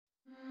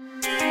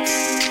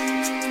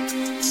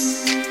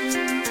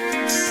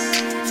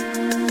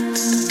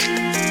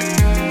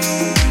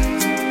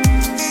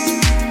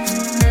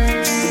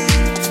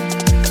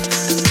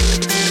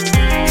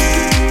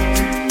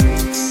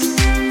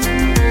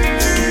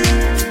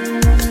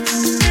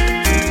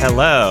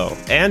Hello,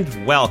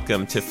 and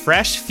welcome to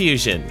Fresh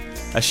Fusion,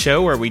 a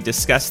show where we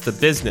discuss the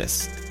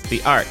business,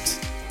 the art,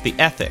 the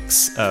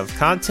ethics of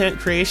content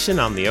creation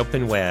on the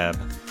open web.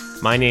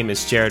 My name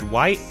is Jared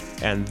White,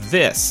 and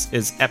this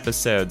is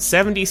episode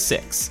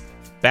 76,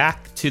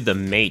 Back to the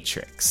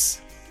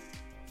Matrix.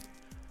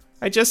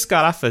 I just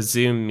got off a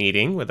Zoom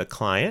meeting with a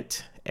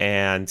client,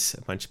 and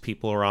a bunch of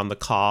people were on the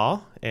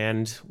call,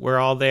 and we're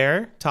all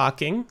there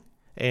talking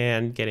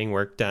and getting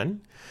work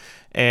done.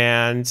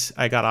 And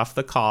I got off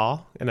the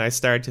call, and I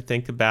started to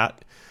think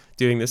about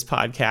doing this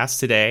podcast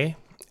today,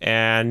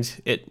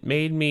 and it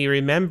made me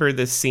remember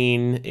the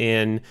scene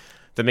in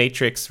The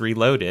Matrix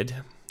Reloaded,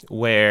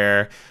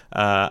 where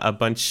a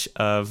bunch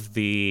of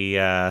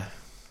the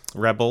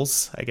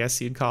rebels, I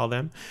guess you'd call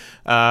them,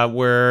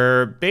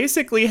 were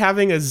basically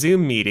having a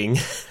Zoom meeting.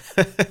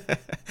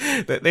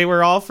 They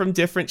were all from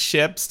different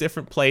ships,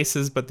 different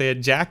places, but they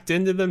had jacked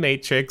into the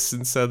Matrix,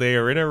 and so they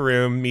were in a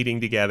room meeting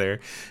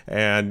together,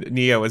 and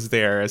Neo was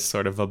there as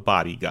sort of a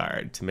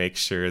bodyguard to make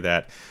sure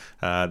that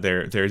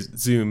their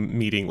Zoom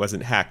meeting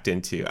wasn't hacked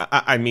into.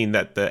 I mean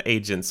that the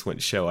agents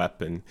wouldn't show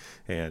up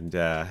and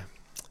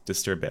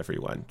disturb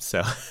everyone.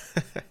 So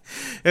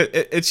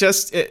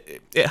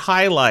it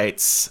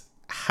highlights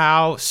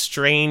how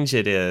strange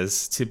it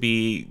is to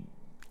be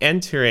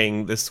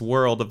entering this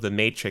world of the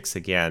Matrix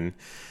again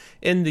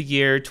in the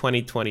year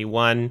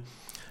 2021,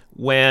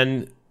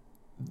 when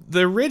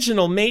the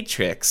original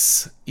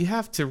Matrix, you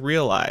have to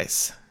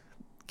realize,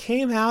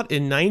 came out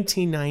in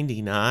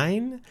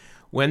 1999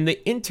 when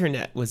the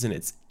internet was in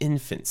its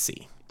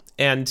infancy.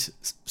 And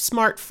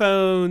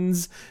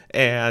smartphones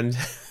and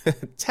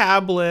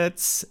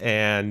tablets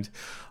and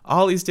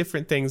all these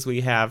different things we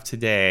have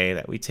today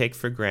that we take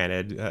for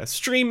granted,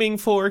 streaming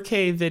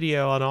 4K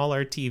video on all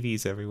our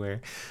TVs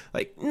everywhere.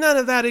 Like, none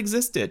of that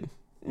existed.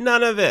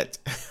 None of it.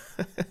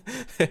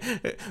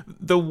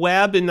 The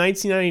web in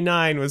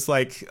 1999 was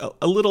like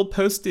a little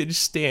postage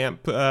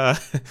stamp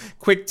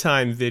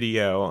QuickTime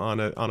video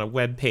on a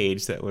web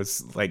page that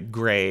was like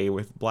gray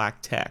with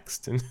black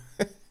text and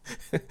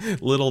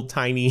little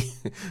tiny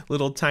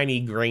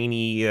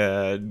grainy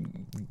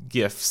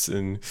GIFs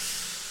and,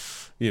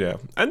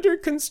 under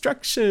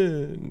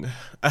construction.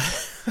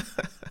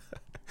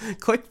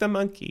 Click the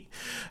monkey.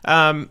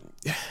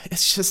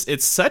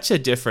 It's such a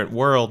different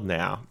world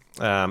now.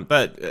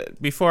 But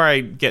before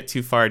I get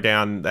too far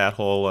down that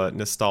whole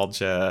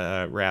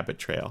nostalgia rabbit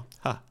trail.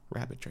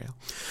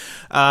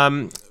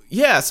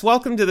 Yes,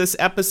 welcome to this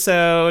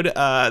episode.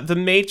 The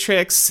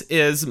Matrix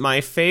is my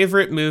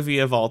favorite movie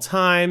of all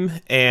time,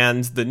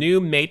 and the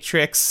new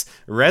Matrix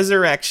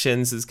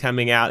Resurrections is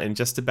coming out in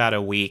just about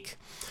a week.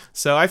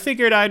 So I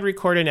figured I'd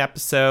record an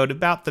episode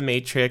about The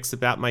Matrix,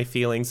 about my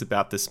feelings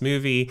about this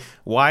movie,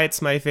 why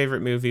it's my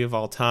favorite movie of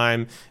all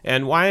time,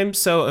 and why I'm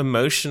so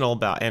emotional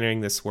about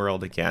entering this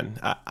world again.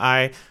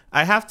 I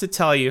have to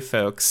tell you,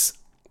 folks,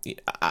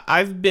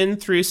 I've been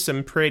through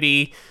some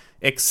pretty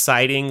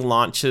exciting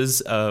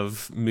launches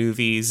of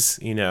movies,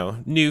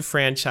 new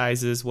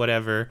franchises,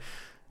 whatever.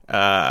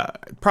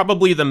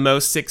 Probably the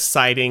most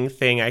exciting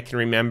thing I can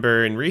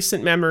remember in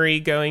recent memory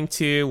going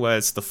to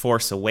was The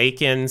Force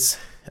Awakens.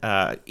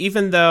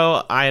 Even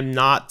though I'm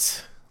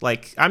not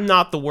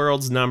the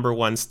world's number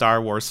one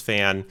Star Wars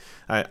fan,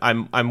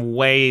 I'm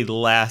way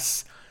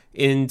less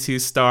into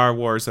Star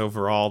Wars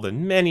overall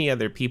than many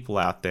other people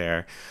out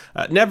there.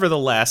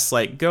 Nevertheless,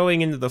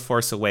 going into The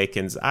Force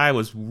Awakens, I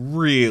was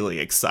really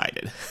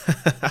excited.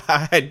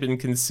 I had been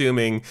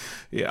consuming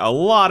a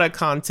lot of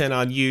content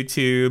on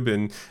YouTube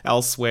and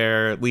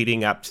elsewhere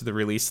leading up to the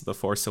release of The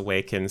Force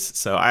Awakens,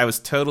 so I was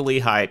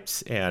totally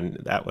hyped, and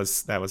that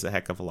was a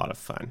heck of a lot of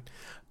fun.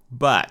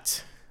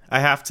 But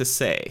I have to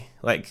say,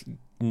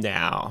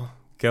 now,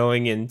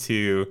 going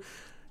into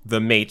The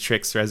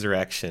Matrix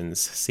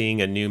Resurrections,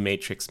 seeing a new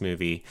Matrix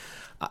movie,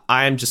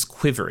 I am just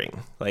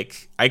quivering.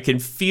 I can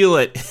feel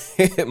it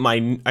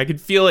I can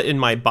feel it in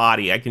my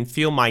body. I can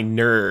feel my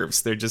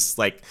nerves. They're just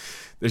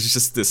there's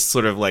just this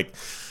sort of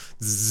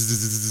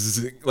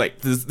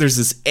there's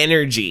this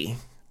energy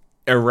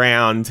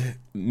around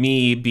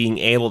me being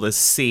able to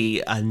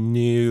see a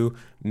new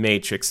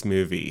Matrix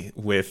movie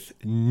with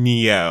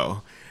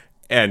Neo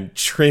and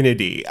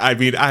Trinity. I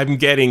mean, I'm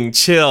getting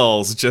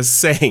chills just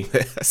saying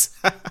this.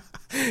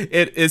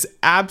 It is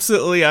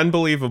absolutely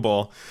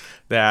unbelievable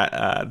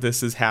that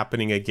this is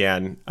happening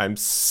again. I'm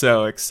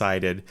so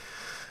excited.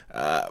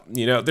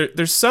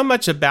 There's so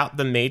much about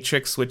The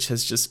Matrix which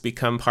has just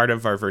become part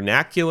of our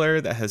vernacular,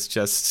 that has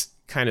just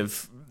kind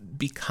of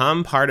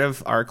become part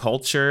of our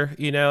culture.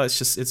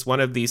 It's one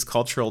of these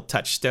cultural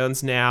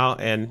touchstones now.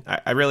 And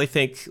I really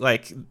think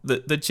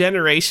the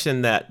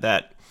generation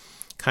that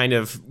kind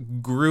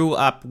of grew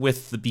up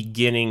with the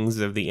beginnings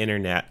of the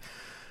internet,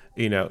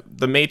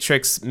 The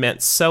Matrix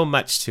meant so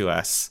much to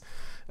us.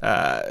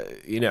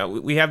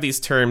 We have these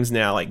terms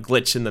now like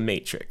glitch in the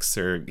Matrix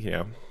or,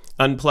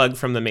 unplug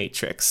from the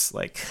Matrix.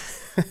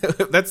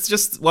 That's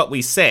just what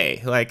we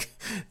say.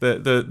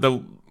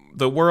 The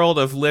world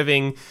of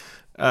living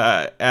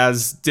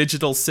as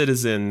digital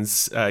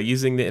citizens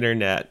using the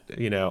internet,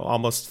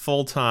 almost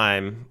full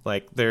time.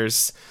 Like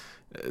there's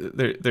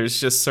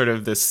just sort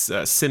of this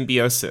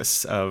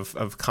symbiosis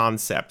of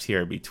concept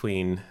here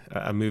between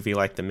a movie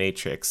like The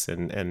Matrix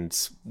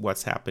and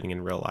what's happening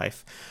in real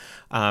life.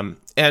 And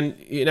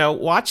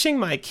watching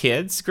my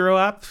kids grow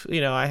up,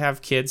 I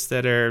have kids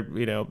that are,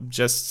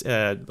 just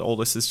the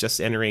oldest is just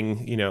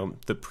entering,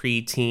 the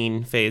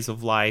preteen phase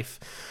of life.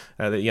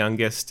 The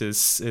youngest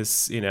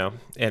is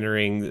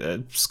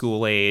entering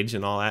school age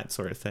and all that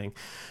sort of thing.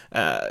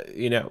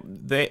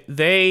 They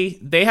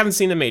haven't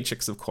seen The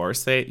Matrix, of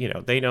course. They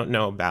don't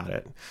know about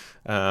it.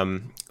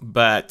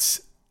 But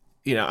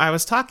I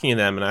was talking to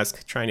them and I was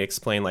trying to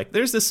explain, like,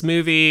 there's this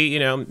movie,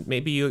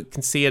 maybe you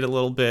can see it a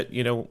little bit,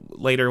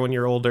 later when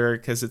you're older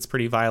because it's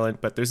pretty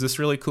violent, but there's this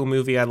really cool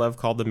movie I love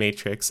called The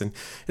Matrix, and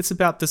it's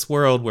about this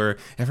world where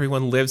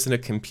everyone lives in a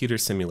computer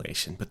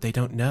simulation, but they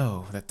don't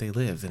know that they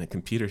live in a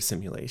computer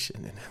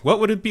simulation. And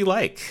what would it be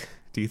like,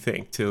 do you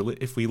think,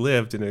 if we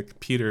lived in a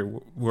computer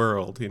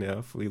world,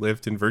 if we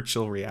lived in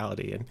virtual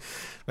reality? And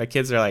my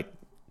kids are like,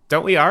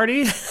 don't we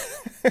already?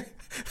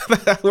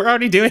 We're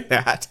already doing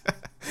that.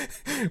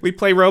 We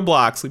play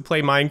Roblox, we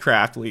play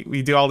Minecraft,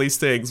 we do all these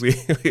things, we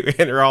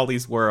enter all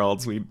these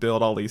worlds, we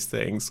build all these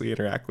things, we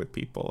interact with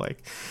people.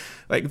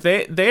 Like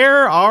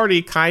they're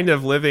already kind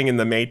of living in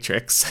the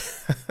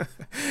Matrix.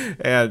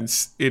 And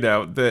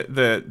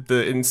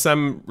the in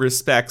some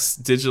respects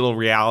digital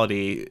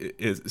reality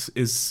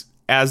is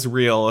as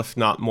real, if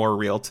not more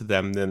real to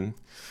them than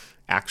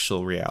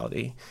actual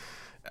reality.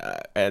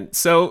 And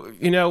so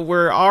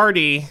we're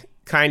already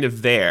kind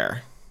of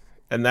there.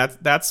 And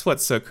that's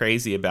what's so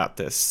crazy about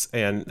this.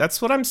 And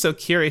that's what I'm so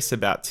curious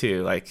about,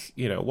 too. Like,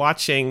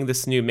 watching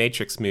this new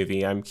Matrix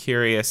movie, I'm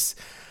curious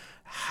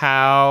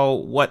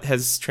what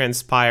has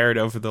transpired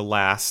over the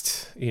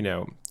last,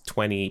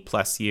 20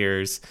 plus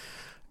years.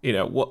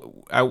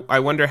 I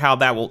wonder how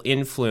that will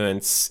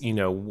influence,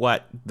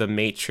 what the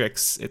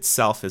Matrix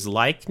itself is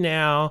like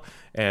now,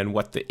 and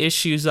what the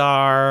issues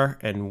are,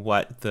 and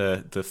what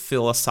the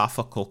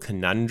philosophical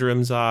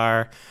conundrums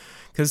are.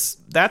 Because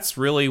that's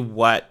really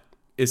what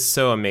is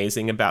so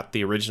amazing about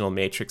the original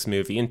Matrix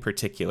movie in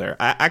particular.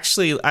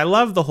 I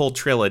love the whole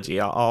trilogy.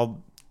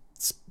 I'll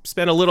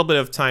spend a little bit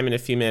of time in a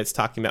few minutes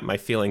talking about my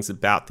feelings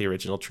about the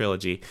original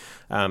trilogy.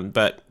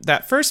 But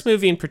that first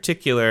movie in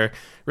particular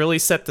really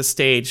set the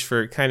stage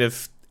for kind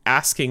of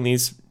asking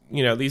these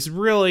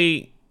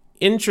really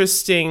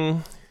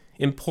interesting,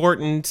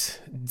 important,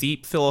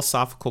 deep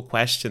philosophical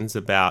questions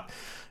about,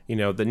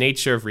 the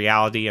nature of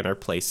reality and our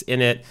place in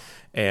it.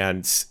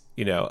 And,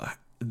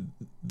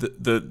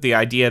 the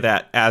idea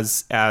that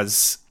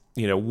as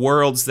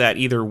worlds that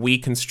either we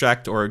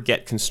construct or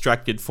get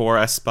constructed for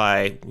us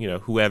by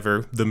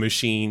whoever, the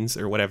machines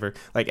or whatever,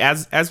 like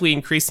as we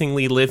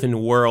increasingly live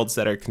in worlds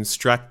that are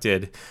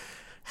constructed,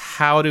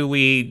 how do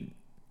we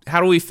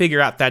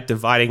figure out that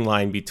dividing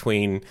line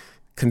between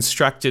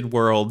constructed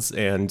worlds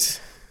and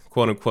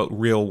quote unquote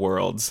real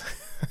worlds?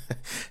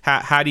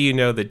 How do you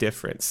know the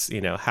difference?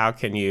 How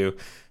can you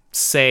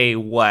say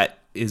what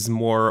is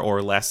more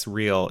or less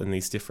real in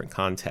these different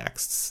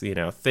contexts?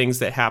 Things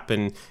that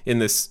happen in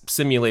this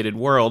simulated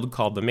world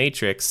called the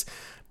Matrix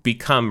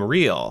become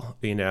real.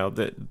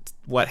 That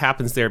what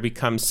happens there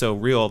becomes so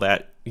real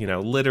that,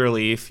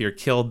 literally if you're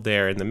killed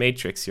there in the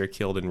Matrix, you're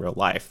killed in real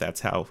life.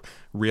 That's how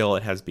real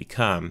it has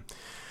become.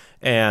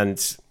 And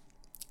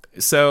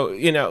so,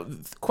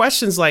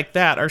 questions like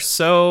that are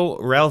so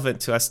relevant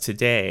to us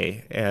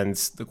today. And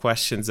the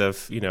questions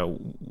of,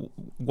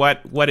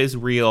 what is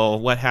real,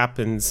 what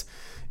happens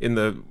in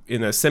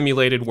a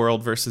simulated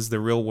world versus the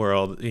real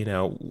world,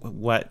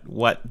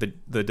 what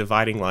the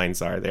dividing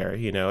lines are there.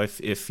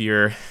 If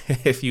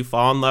you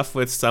fall in love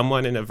with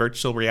someone in a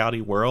virtual reality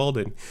world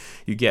and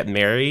you get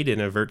married in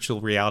a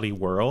virtual reality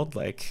world,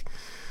 like,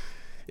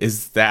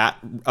 is that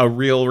a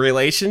real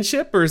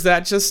relationship, or is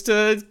that just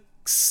a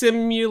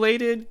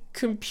simulated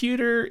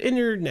computer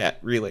internet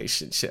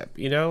relationship?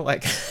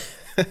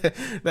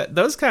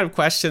 Those kind of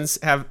questions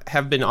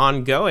have been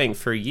ongoing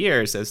for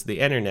years as the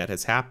internet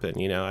has happened.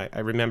 I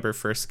remember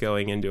first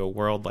going into a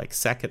world like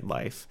Second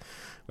Life.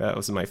 That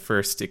was my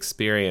first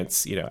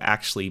experience,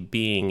 actually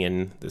being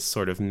in this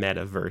sort of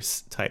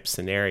metaverse type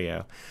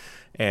scenario.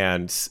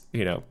 And,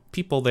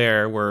 people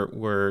there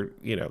were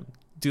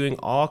doing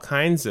all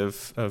kinds of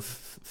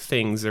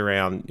things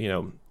around,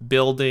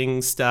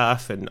 building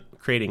stuff and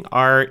creating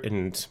art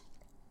and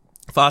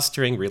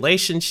fostering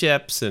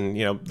relationships, and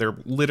there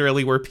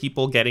literally were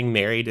people getting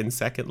married in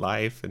Second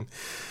Life, and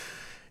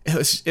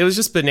it was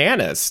just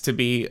bananas to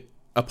be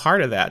a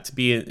part of that, to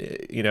be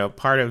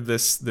part of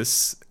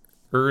this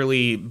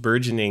early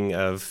burgeoning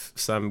of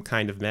some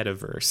kind of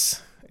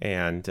metaverse.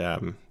 And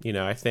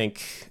I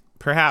think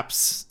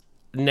perhaps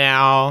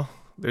now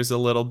there's a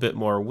little bit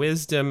more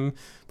wisdom,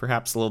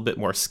 perhaps a little bit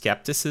more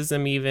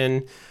skepticism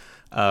even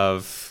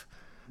of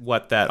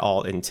what that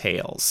all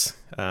entails.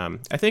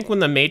 I think when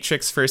The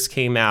Matrix first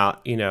came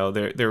out,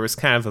 there was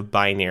kind of a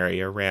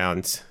binary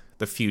around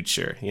the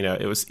future.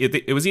 It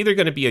was either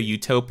going to be a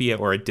utopia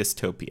or a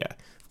dystopia.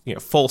 Of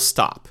full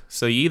stop.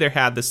 So you either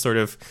had this sort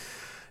of,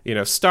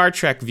 Star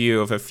Trek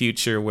view of a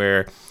future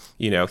where,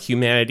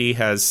 humanity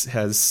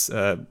has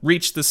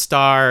reached the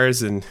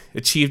stars and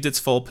achieved its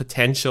full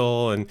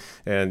potential, and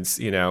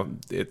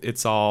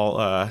it's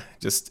all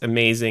just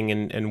amazing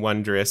and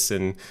wondrous,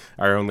 and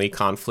our only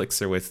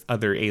conflicts are with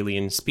other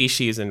alien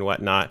species and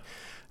whatnot.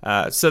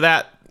 So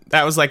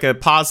that was like a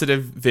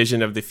positive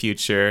vision of the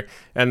future.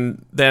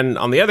 And then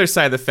on the other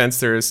side of the fence,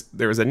 there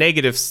was a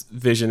negative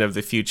vision of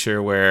the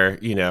future where,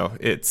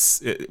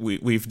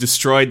 we've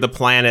destroyed the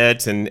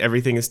planet and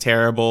everything is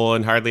terrible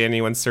and hardly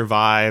anyone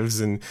survives.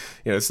 And,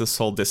 it's this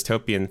whole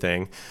dystopian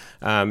thing.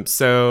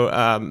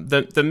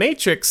 The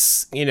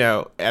Matrix,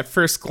 at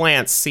first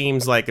glance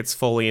seems like it's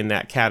fully in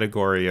that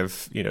category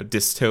of,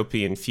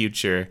 dystopian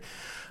future.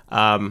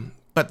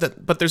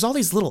 But there's all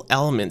these little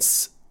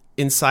elements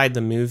inside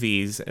the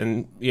movies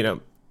and,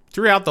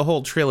 throughout the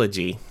whole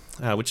trilogy,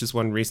 which is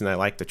one reason I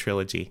like the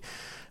trilogy.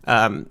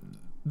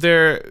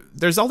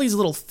 There's all these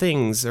little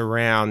things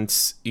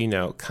around,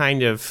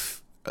 kind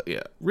of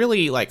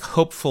really like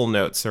hopeful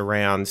notes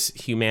around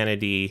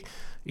humanity,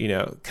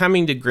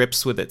 coming to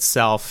grips with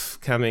itself,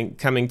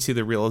 coming to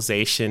the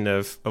realization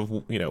of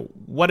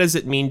what does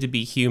it mean to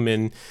be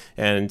human,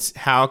 and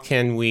how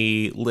can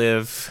we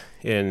live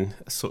in,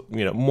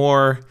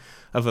 more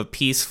of a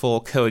peaceful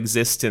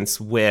coexistence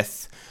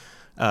with,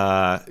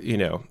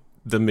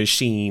 the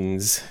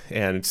machines,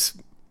 and,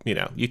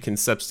 you can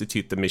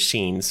substitute the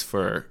machines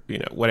for,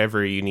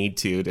 whatever you need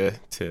to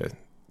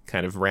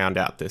kind of round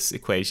out this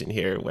equation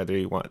here, whether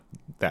you want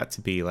that to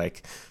be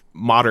like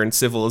modern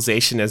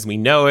civilization as we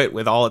know it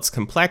with all its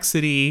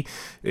complexity,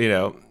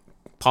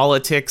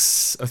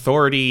 politics,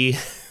 authority,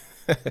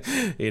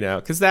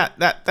 because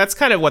that's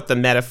kind of what the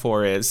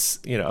metaphor is,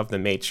 of the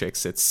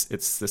Matrix.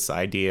 It's this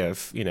idea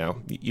of,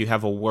 you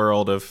have a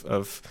world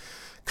of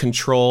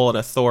control and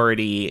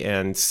authority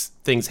and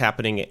things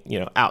happening,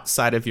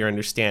 outside of your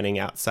understanding,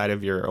 outside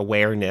of your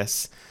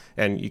awareness,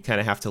 and you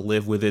kind of have to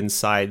live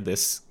inside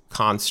this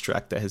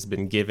construct that has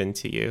been given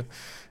to you,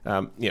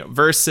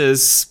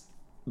 versus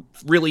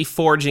really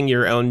forging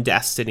your own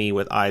destiny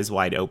with eyes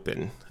wide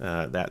open,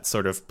 that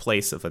sort of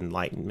place of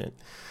enlightenment.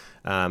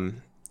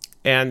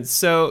 And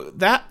so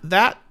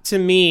that to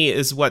me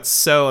is what's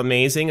so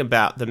amazing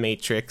about The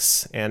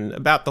Matrix and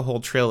about the whole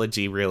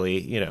trilogy,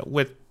 really,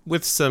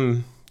 with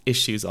some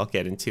issues I'll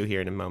get into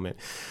here in a moment.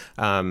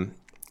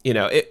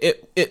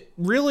 It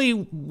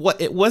really,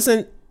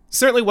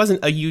 certainly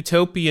wasn't a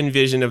utopian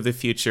vision of the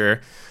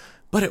future,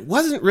 but it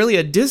wasn't really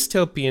a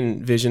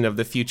dystopian vision of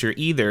the future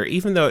either,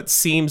 even though it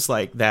seems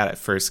like that at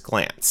first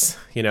glance.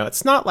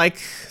 It's not like,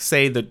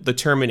 say, the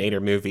Terminator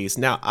movies.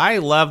 Now, I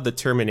love the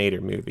Terminator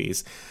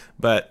movies,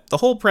 but the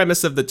whole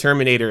premise of the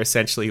Terminator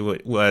essentially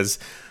was,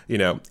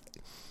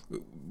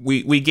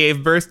 we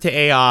gave birth to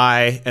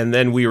AI and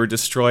then we were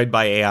destroyed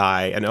by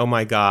AI, and oh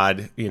my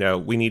God,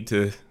 we need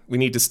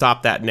to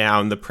stop that now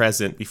in the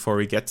present before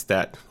we get to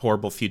that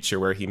horrible future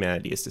where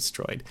humanity is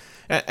destroyed.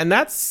 And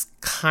that's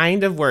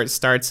kind of where it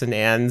starts and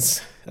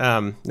ends.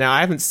 Now, I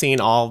haven't seen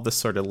all the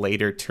sort of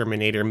later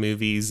Terminator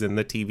movies and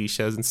the TV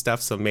shows and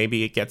stuff, so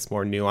maybe it gets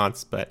more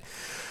nuanced, but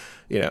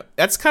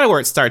that's kind of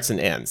where it starts and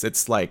ends.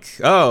 It's like,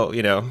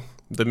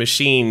 the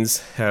machines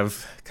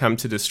have come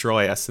to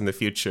destroy us in the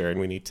future, and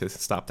we need to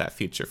stop that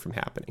future from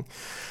happening.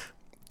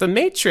 The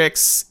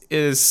Matrix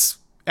is,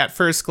 at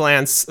first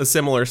glance, a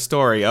similar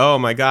story. Oh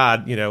my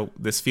God,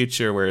 this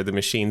future where the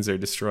machines are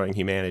destroying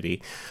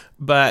humanity.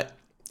 But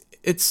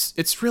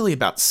it's really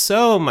about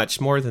so much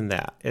more than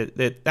that.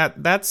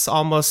 That's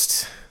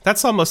almost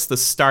the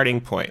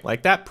starting point.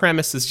 Like, that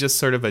premise is just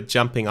sort of a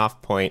jumping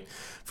off point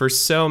for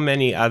so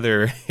many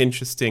other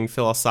interesting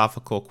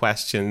philosophical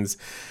questions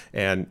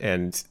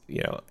and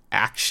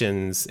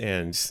actions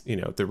and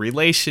the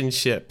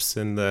relationships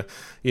and the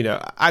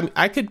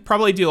I could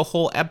probably do a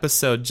whole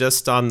episode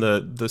just on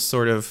the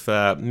sort of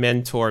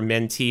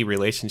mentor-mentee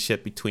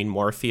relationship between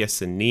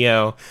Morpheus and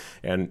Neo,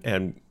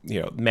 and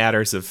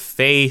matters of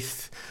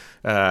faith,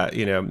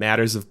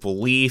 matters of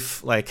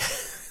belief. Like,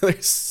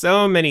 there's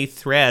so many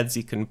threads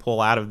you can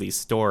pull out of these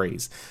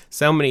stories,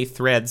 so many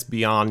threads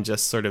beyond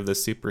just sort of the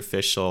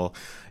superficial,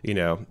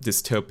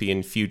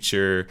 dystopian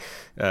future,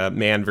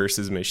 man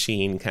versus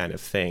machine kind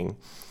of thing.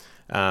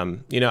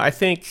 I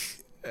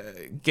think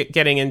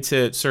getting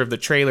into sort of the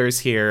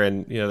trailers here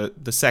and,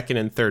 the second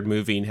and third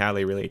movie and how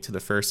they relate to the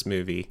first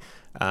movie,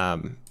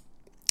 I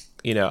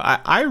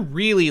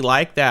really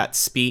like that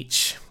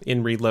speech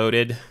in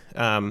Reloaded.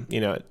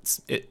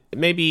 It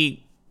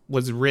maybe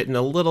was written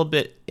a little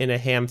bit in a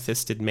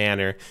ham-fisted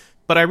manner,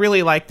 but I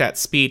really like that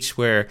speech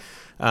where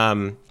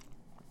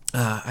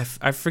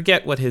I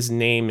forget what his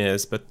name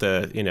is, but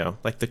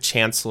the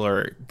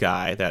Chancellor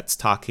guy that's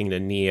talking to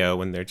Neo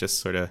when they're just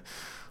sort of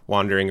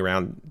wandering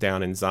around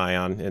down in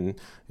Zion, and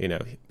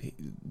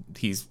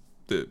he's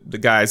the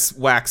guy's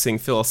waxing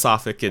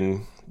philosophic,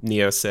 and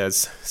Neo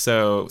says,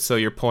 so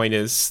your point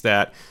is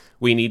that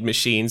we need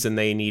machines and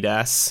they need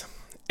us.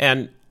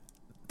 And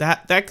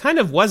that kind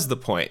of was the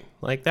point.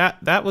 Like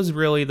that was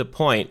really the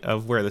point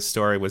of where the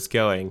story was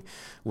going,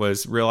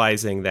 was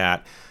realizing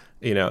that,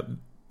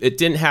 it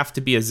didn't have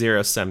to be a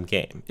zero-sum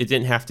game. It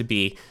didn't have to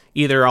be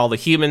either all the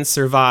humans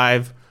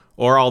survive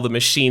or all the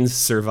machines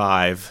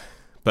survive,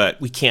 but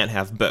we can't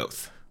have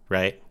both,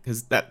 right?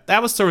 Because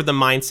that was sort of the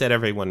mindset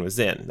everyone was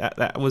in.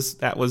 That was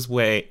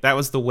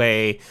the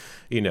way,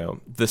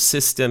 the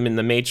system in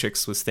the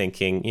Matrix was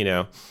thinking.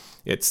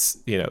 It's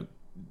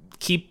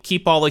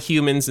keep all the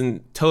humans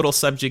in total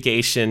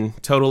subjugation,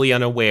 totally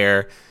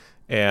unaware.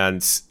 And,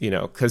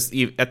 because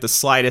at the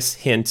slightest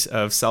hint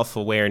of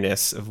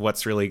self-awareness of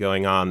what's really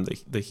going on,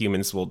 the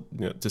humans will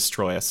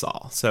destroy us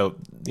all. So,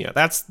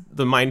 that's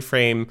the mind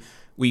frame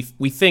we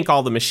think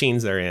all the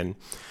machines are in,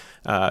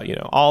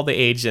 all the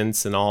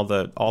agents and all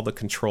the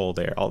control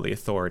there, all the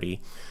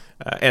authority.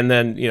 And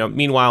then,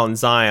 meanwhile in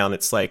Zion,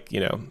 it's like,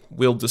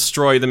 we'll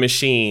destroy the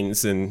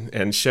machines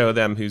and show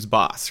them who's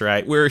boss,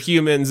 right? We're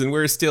humans and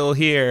we're still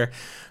here.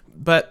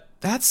 But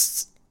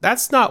that's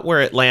not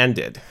where it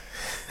landed.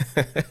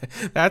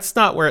 That's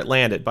not where it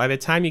landed. By the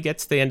time you get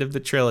to the end of the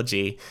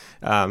trilogy,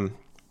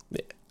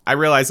 I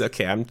realize,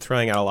 okay, I'm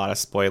throwing out a lot of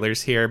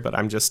spoilers here, but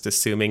I'm just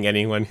assuming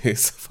anyone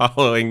who's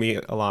following me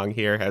along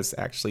here has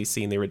actually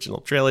seen the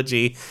original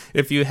trilogy.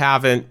 If you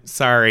haven't,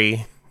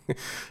 sorry,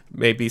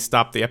 maybe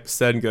stop the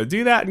episode and go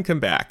do that and come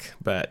back.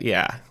 But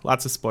yeah,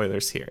 lots of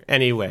spoilers here.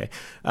 Anyway,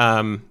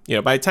 by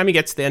the time you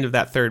get to the end of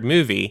that third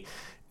movie,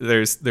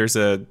 there's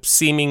a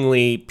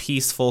seemingly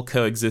peaceful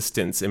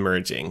coexistence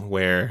emerging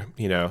where,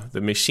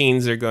 the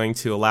machines are going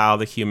to allow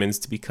the humans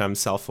to become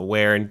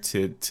self-aware and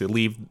to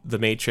leave the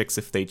Matrix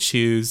if they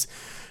choose.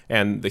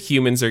 And the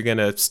humans are going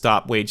to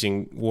stop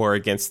waging war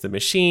against the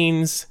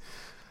machines,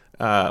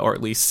 or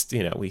at least,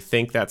 we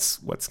think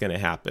that's what's going to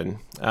happen.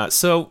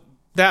 So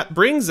that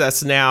brings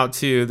us now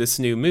to this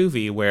new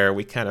movie where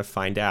we kind of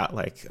find out,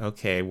 like,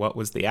 okay, what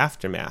was the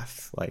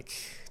aftermath? Like,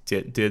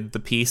 did the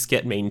peace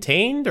get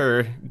maintained,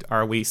 or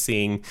are we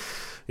seeing,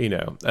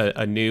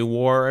 a new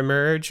war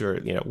emerge, or,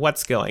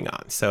 what's going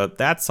on? So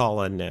that's all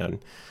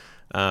unknown.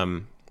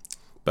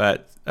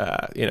 But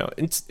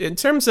in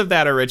terms of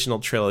that original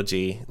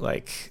trilogy,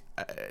 like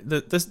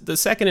the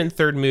second and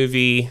third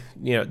movie,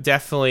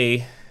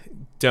 definitely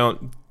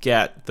don't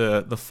get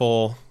the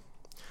full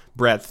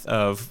breadth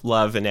of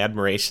love and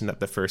admiration that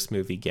the first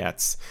movie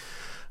gets.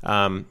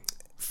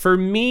 For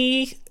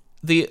me,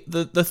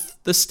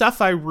 the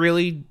stuff I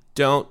really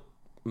don't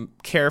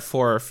care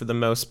for the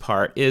most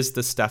part is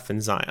the stuff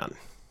in Zion.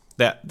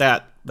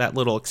 That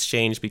little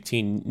exchange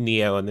between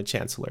Neo and the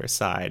Chancellor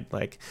Aside.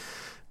 Like,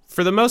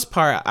 for the most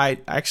part, I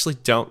actually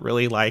don't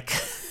really like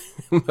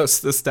most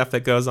of the stuff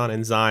that goes on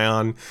in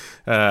Zion.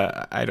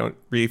 I don't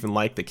even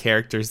like the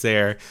characters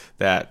there.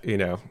 That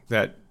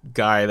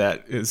guy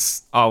that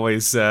is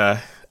always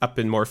up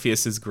in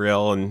Morpheus's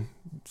grill and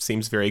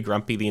seems very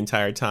grumpy the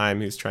entire time,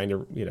 who's trying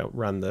to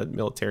run the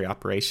military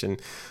operation.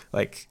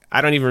 Like,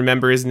 I don't even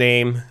remember his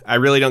name. I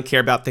really don't care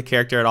about the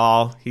character at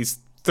all. He's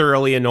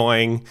thoroughly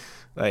annoying.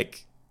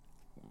 Like,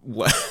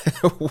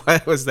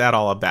 what was that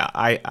all about?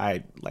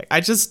 I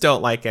just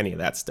don't like any of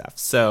that stuff.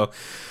 So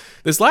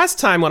this last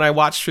time when I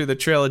watched through the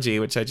trilogy,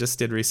 which I just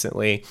did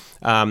recently,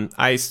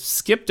 I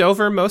skipped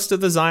over most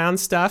of the Zion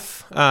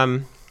stuff.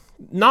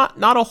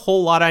 Not a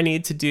whole lot I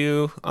need to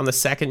do on the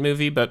second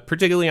movie, but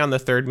particularly on the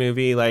third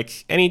movie.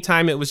 Like,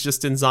 anytime it was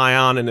just in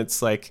Zion and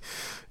it's like,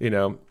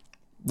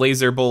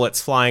 laser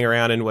bullets flying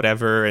around and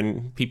whatever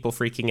and people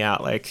freaking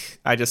out, like,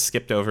 I just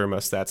skipped over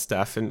most of that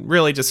stuff and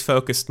really just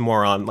focused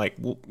more on, like,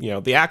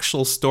 the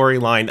actual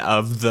storyline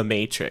of the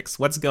Matrix.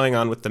 What's going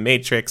on with the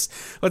Matrix?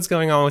 What's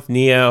going on with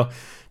Neo,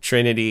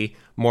 Trinity,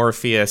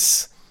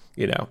 Morpheus?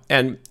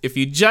 And if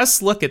you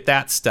just look at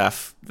that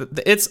stuff,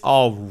 it's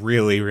all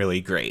really, really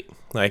great.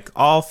 Like,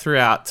 all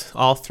throughout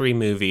all three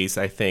movies,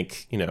 I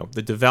think,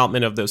 the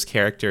development of those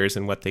characters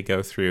and what they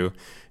go through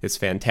is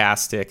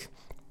fantastic.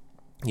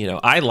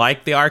 I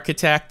like the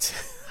Architect.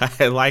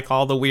 I like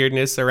all the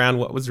weirdness around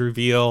what was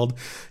revealed,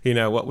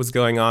 what was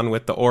going on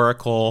with the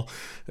Oracle,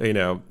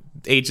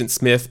 Agent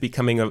Smith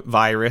becoming a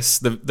virus,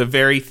 the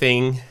very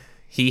thing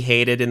he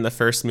hated in the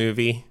first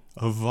movie,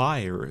 a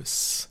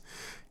virus.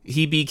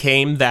 He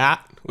became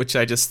that, which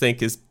I just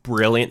think is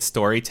brilliant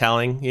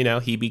storytelling.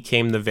 He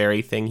became the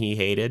very thing he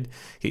hated.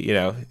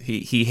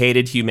 He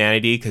hated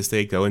humanity because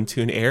they go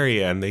into an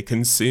area and they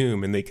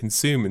consume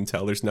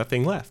until there's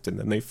nothing left. And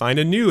then they find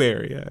a new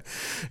area.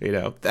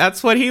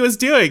 That's what he was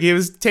doing. He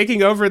was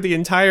taking over the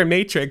entire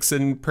Matrix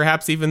and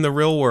perhaps even the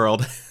real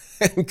world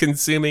and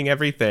consuming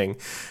everything.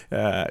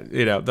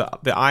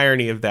 The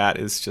irony of that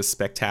is just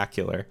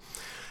spectacular.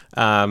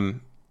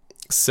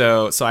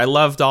 So I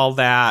loved all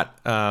that.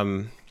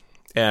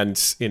 And,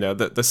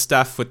 the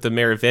stuff with the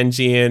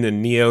Merovingian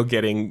and Neo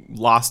getting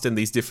lost in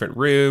these different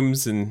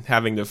rooms and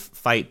having to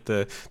fight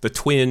the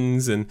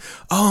twins. And,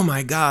 oh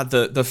my God,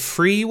 the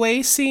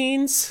freeway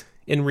scenes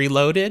in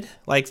Reloaded,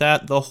 like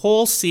that, the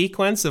whole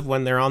sequence of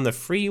when they're on the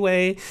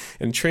freeway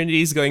and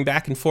Trinity's going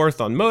back and forth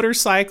on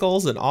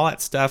motorcycles and all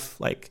that stuff,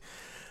 like,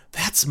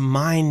 that's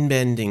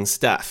mind-bending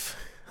stuff.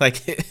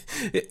 Like,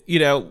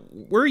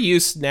 we're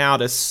used now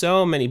to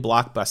so many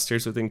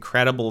blockbusters with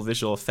incredible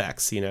visual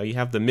effects. You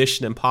have the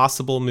Mission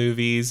Impossible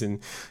movies and,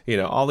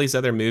 all these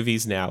other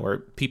movies now where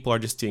people are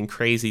just doing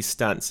crazy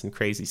stunts and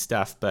crazy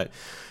stuff. But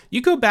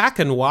you go back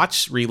and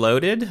watch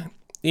Reloaded,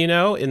 in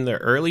the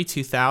early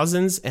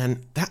 2000s,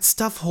 and that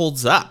stuff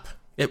holds up.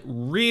 It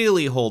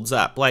really holds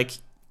up. Like,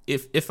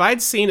 if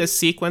I'd seen a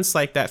sequence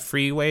like that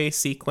freeway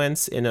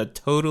sequence in a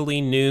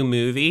totally new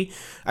movie,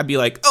 I'd be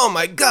like, oh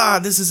my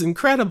God, this is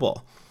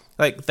incredible.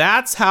 Like,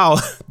 that's how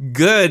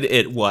good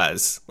it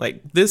was.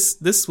 Like,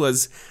 this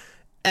was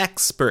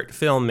expert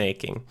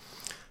filmmaking.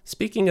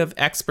 Speaking of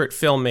expert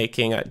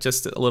filmmaking,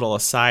 just a little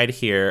aside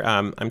here,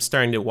 I'm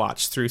starting to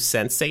watch through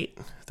Sense8,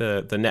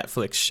 the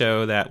Netflix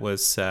show that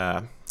was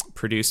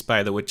produced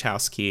by the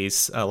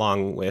Wachowskis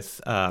along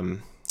with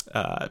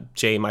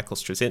J. Michael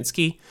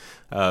Straczynski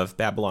of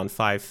Babylon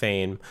 5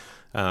 fame.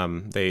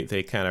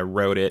 They kind of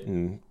wrote it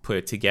and put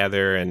it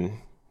together, and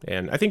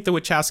I think the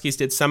Wachowskis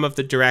did some of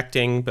the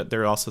directing, but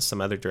there are also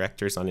some other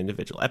directors on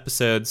individual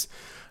episodes.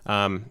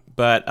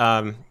 But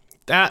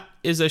that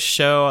is a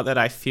show that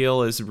I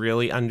feel is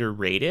really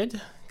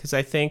underrated, because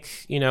I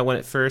think, when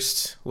it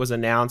first was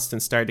announced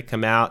and started to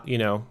come out,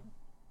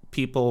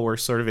 people were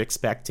sort of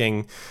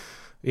expecting,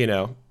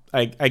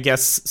 I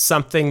guess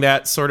something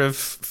that sort of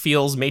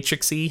feels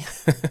Matrixy.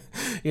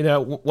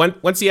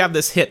 Once you have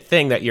this hit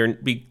thing that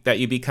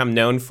you become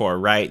known for,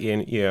 right?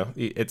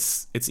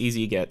 It's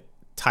easy to get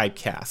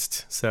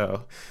typecast.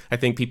 So I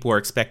think people were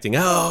expecting,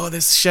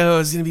 this show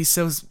is going to be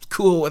so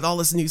cool with all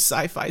this new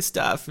sci-fi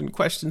stuff and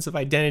questions of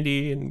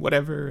identity and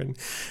whatever. And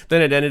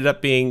then it ended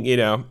up being,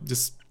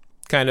 just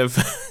kind of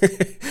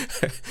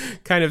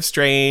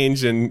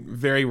strange and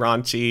very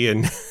raunchy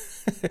and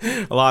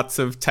lots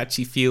of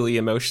touchy-feely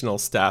emotional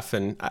stuff.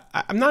 And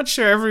I'm not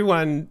sure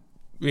everyone,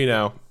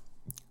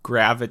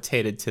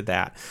 gravitated to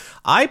that.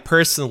 I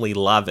personally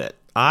love it.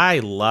 I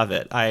love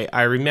it.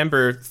 I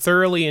remember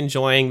thoroughly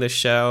enjoying the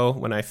show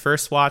when I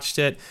first watched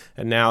it,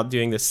 and now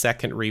doing the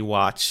second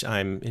rewatch,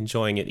 I'm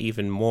enjoying it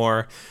even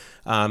more.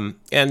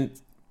 And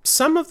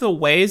some of the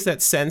ways that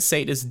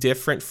Sense8 is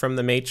different from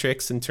The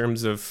Matrix in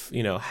terms of,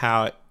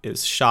 how it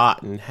is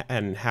shot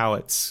and how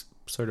it's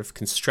sort of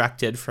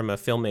constructed from a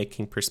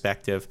filmmaking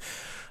perspective,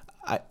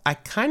 I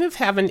kind of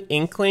have an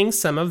inkling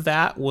some of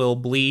that will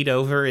bleed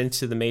over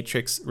into The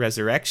Matrix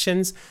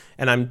Resurrections,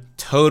 and I'm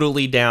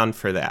totally down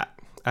for that.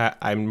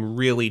 I'm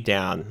really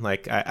down.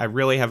 Like, I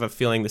really have a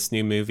feeling this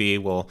new movie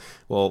will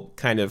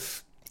kind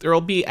of, there will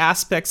be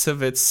aspects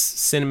of its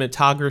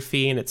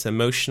cinematography and its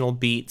emotional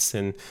beats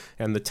and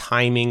the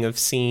timing of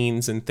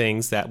scenes and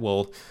things that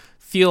will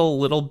feel a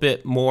little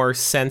bit more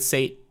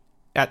Sense8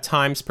 at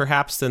times,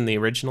 perhaps, than the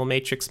original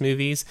Matrix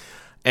movies.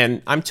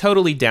 And I'm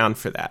totally down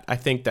for that. I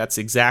think that's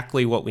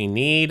exactly what we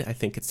need. I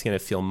think it's going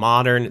to feel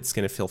modern. It's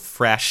going to feel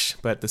fresh.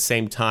 But at the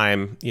same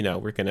time,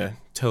 we're going to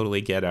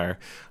totally get our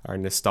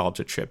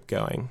nostalgia trip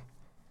going.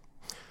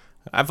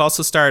 I've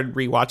also started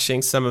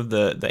rewatching some of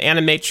the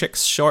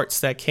Animatrix shorts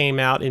that came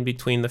out in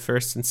between the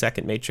first and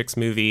second Matrix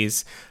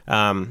movies.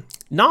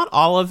 Not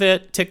all of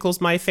it tickles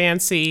my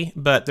fancy,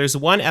 but there's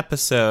one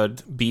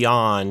episode,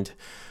 Beyond,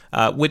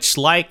 which,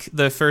 like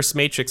the first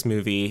Matrix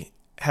movie,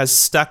 has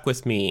stuck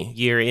with me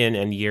year in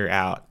and year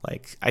out.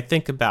 Like, I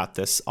think about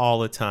this all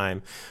the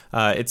time.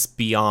 It's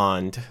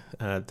Beyond,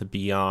 the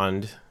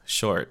Beyond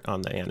short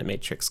on the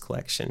Animatrix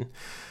collection,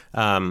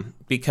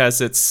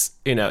 because it's,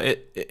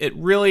 it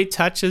really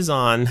touches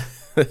on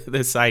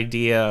this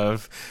idea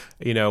of,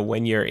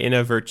 when you're in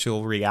a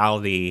virtual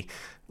reality,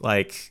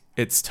 like,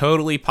 it's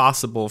totally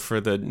possible for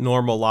the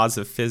normal laws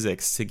of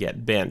physics to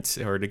get bent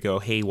or to go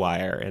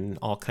haywire, and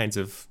all kinds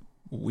of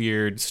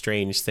weird,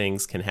 strange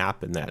things can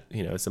happen that,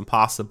 is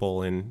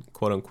impossible in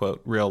quote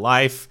unquote real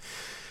life.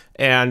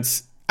 And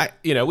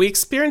we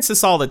experience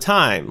this all the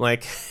time.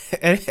 Like,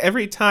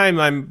 every time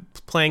I'm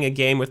playing a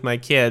game with my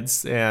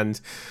kids and,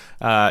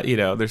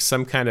 there's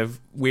some kind of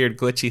weird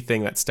glitchy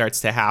thing that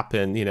starts to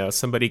happen,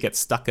 somebody gets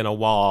stuck in a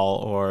wall,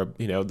 or,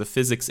 the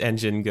physics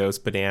engine goes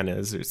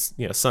bananas, or,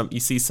 you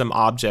see some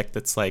object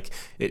that's like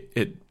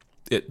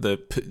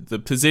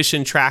the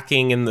position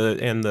tracking and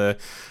the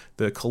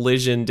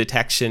collision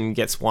detection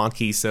gets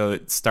wonky, so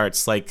it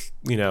starts like,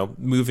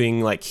 moving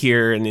like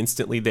here and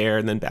instantly there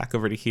and then back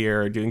over to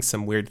here, or doing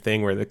some weird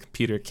thing where the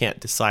computer can't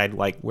decide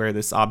like where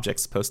this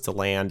object's supposed to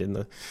land in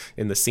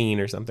the scene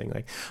or something.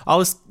 Like, all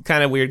this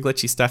kind of weird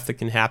glitchy stuff that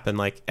can happen.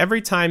 Like,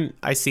 every time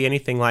I see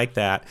anything like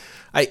that,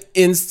 I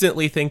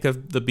instantly think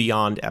of the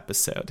Beyond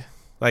episode.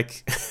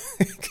 Like,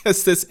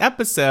 because this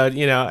episode,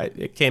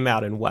 it came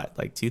out in what,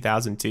 like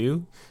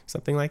 2002,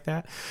 something like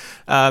that.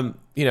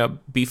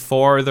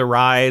 Before the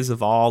rise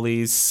of all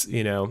these,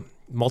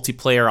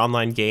 multiplayer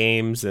online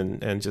games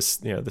and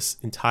just, this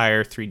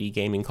entire 3D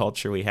gaming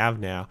culture we have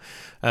now.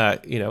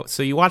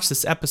 So you watch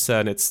this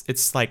episode, and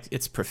it's like,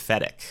 it's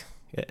prophetic.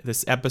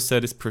 This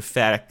episode is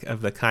prophetic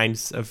of the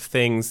kinds of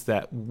things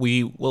that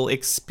we will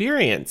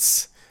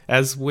experience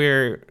as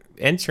we're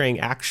entering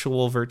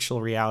actual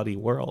virtual reality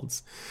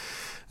worlds.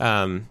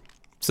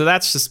 So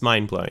that's just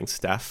mind-blowing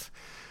stuff.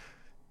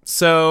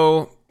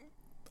 So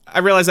I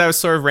realize I was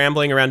sort of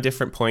rambling around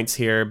different points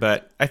here,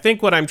 but I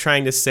think what I'm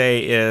trying to say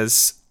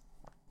is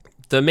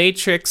The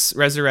Matrix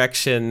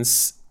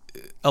Resurrections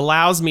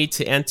allows me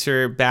to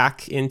enter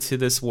back into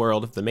this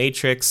world of The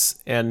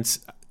Matrix, and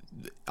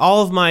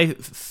all of my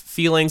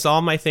feelings,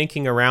 all my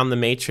thinking around The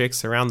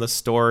Matrix, around the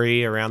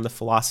story, around the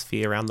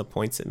philosophy, around the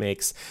points it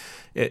makes,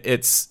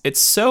 it's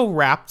so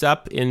wrapped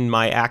up in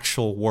my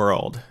actual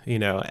world,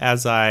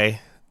 as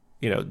I,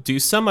 do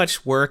so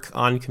much work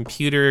on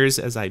computers,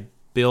 as I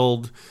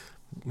build,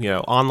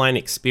 online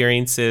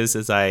experiences,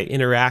 as I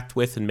interact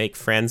with and make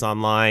friends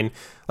online.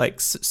 Like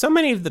so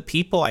many of the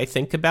people I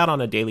think about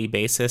on a daily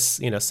basis,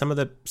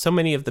 so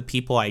many of the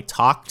people I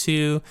talk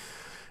to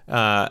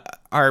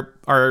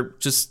are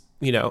just,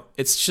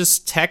 it's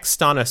just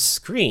text on a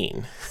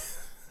screen.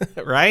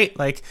 Right?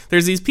 Like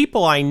there's these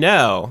people I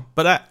know,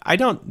 but I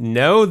don't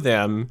know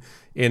them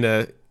in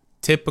a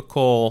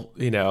typical,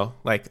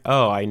 like,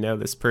 oh, I know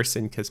this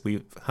person because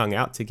we've hung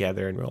out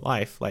together in real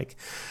life. Like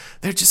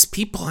they're just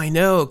people I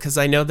know because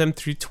I know them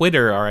through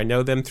Twitter, or I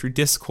know them through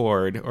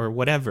Discord or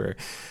whatever.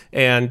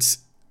 And,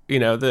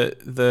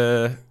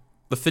 the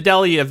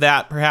fidelity of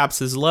that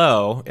perhaps is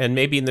low, and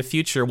maybe in the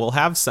future we'll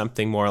have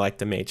something more like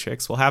The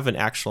Matrix. We'll have an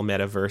actual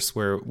metaverse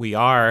where we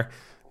are,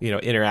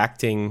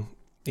 interacting,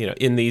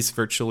 in these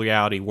virtual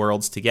reality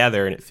worlds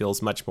together, and it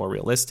feels much more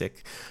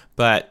realistic.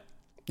 But,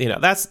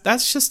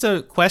 that's just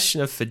a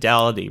question of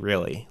fidelity,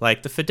 really.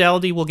 Like the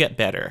fidelity will get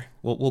better.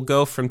 We'll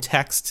go from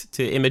text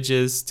to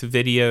images to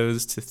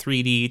videos to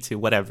 3D to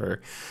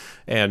whatever,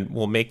 and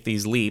we'll make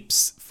these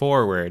leaps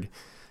forward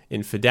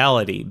in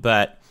fidelity.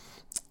 But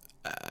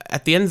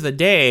at the end of the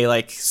day,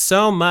 like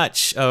so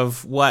much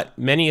of what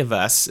many of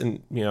us,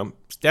 and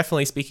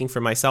definitely speaking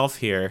for myself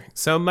here,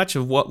 so much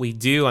of what we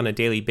do on a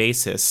daily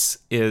basis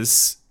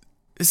is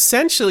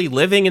essentially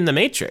living in the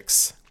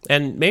Matrix.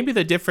 And maybe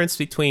the difference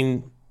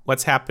between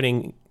what's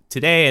happening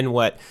today and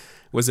what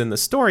was in the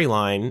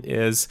storyline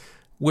is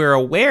we're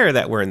aware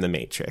that we're in the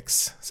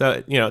Matrix.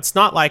 So, it's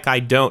not like I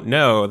don't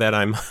know that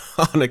I'm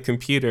on a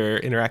computer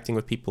interacting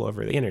with people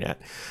over the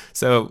internet.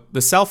 So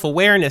the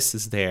self-awareness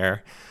is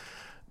there.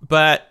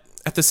 But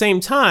at the same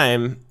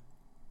time,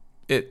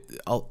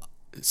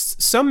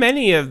 so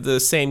many of the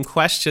same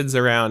questions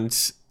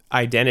around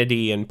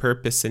identity and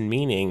purpose and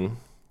meaning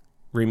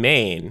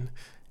remain.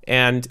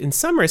 And in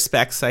some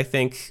respects, I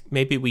think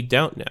maybe we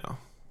don't know.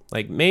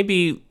 Like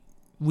maybe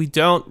we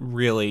don't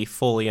really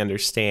fully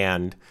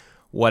understand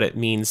what it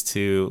means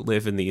to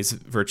live in these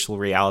virtual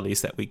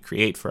realities that we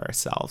create for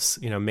ourselves.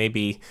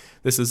 Maybe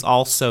this is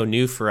all so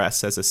new for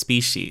us as a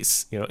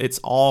species. It's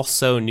all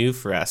so new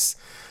for us.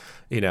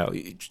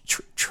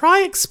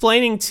 Try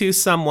explaining to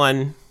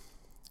someone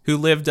who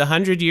lived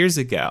 100 years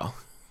ago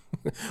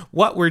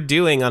what we're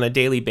doing on a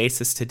daily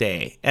basis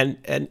today. And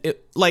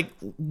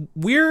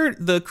we're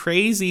the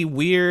crazy,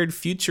 weird,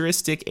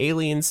 futuristic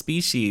alien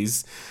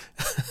species.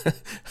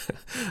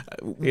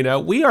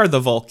 We are the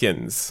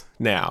Vulcans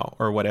now,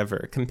 or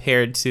whatever,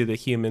 compared to the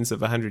humans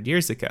of 100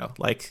 years ago.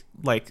 Like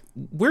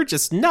we're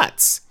just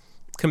nuts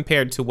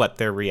compared to what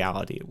their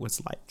reality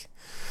was like.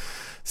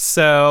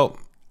 So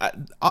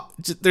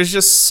there's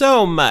just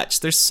so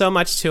much. There's so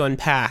much to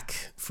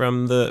unpack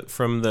from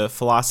the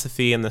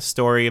philosophy and the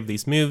story of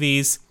these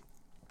movies,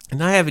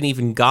 and I haven't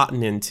even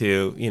gotten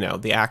into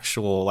the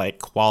actual like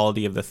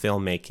quality of the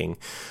filmmaking.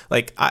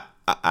 Like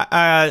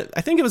I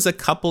think it was a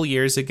couple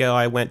years ago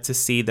I went to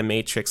see The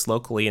Matrix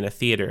locally in a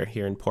theater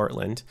here in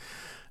Portland.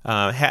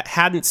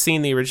 Hadn't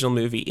seen the original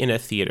movie in a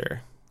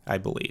theater, I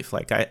believe.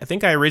 Like I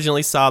think I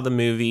originally saw the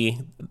movie,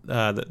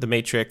 the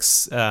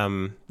Matrix,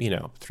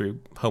 through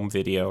home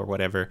video or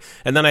whatever,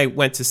 and then I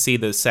went to see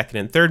the second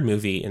and third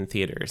movie in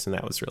theaters, and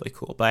that was really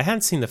cool. But I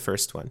hadn't seen the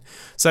first one,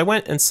 so I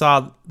went and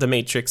saw The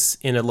Matrix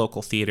in a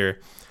local theater,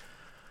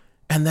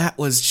 and that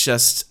was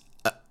just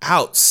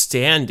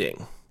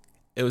outstanding.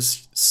 It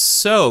was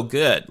so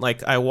good.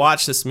 Like I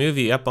watched this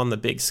movie up on the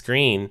big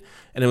screen,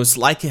 and it was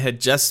like it had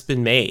just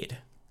been made.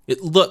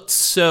 It looked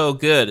so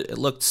good. It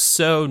looked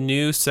so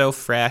new, so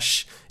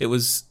fresh. It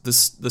was the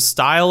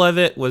style of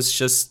it was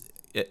just,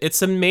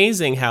 it's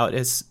amazing how it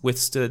has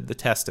withstood the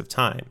test of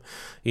time.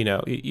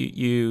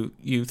 You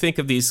think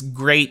of these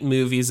great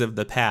movies of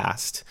the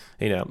past,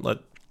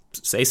 let's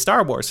say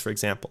Star Wars, for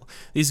example,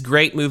 these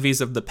great movies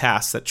of the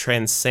past that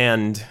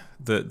transcend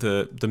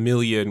the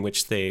milieu in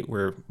which they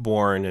were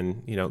born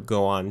and,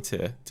 go on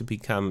to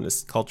become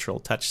this cultural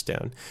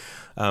touchstone.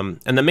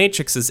 And The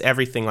Matrix is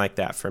everything like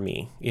that for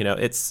me.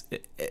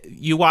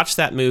 You watch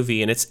that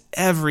movie and it's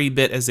every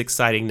bit as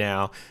exciting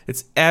now.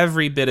 It's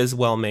every bit as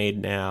well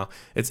made now.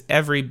 It's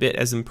every bit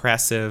as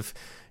impressive.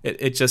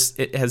 It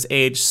has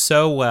aged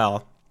so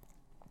well.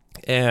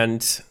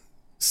 And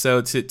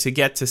so to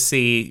get to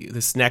see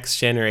this next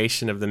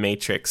generation of The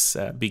Matrix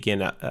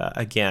begin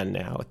again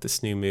now with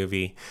this new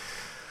movie,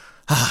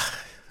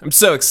 I'm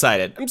so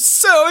excited. I'm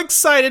so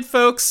excited,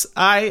 folks.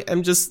 I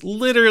am just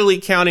literally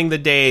counting the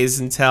days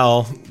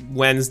until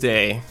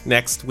Wednesday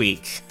next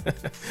week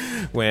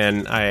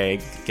when I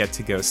get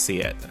to go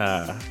see it.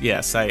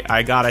 Yes,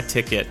 I got a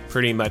ticket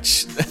pretty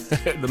much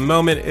the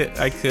moment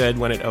I could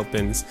when it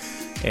opens.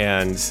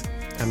 And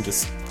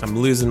I'm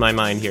losing my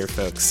mind here,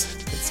 folks.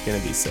 It's going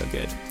to be so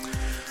good.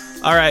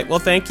 All right, well,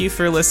 thank you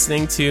for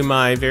listening to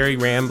my very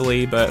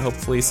rambly but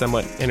hopefully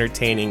somewhat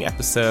entertaining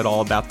episode all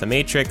about The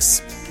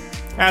Matrix.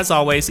 As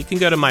always, you can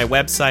go to my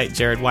website,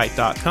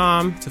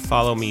 jaredwhite.com, to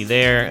follow me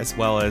there, as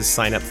well as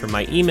sign up for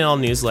my email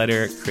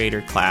newsletter,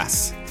 Creator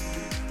Class.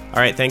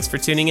 All right, thanks for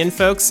tuning in,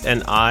 folks,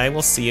 and I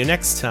will see you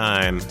next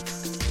time.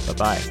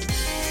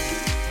 Bye-bye.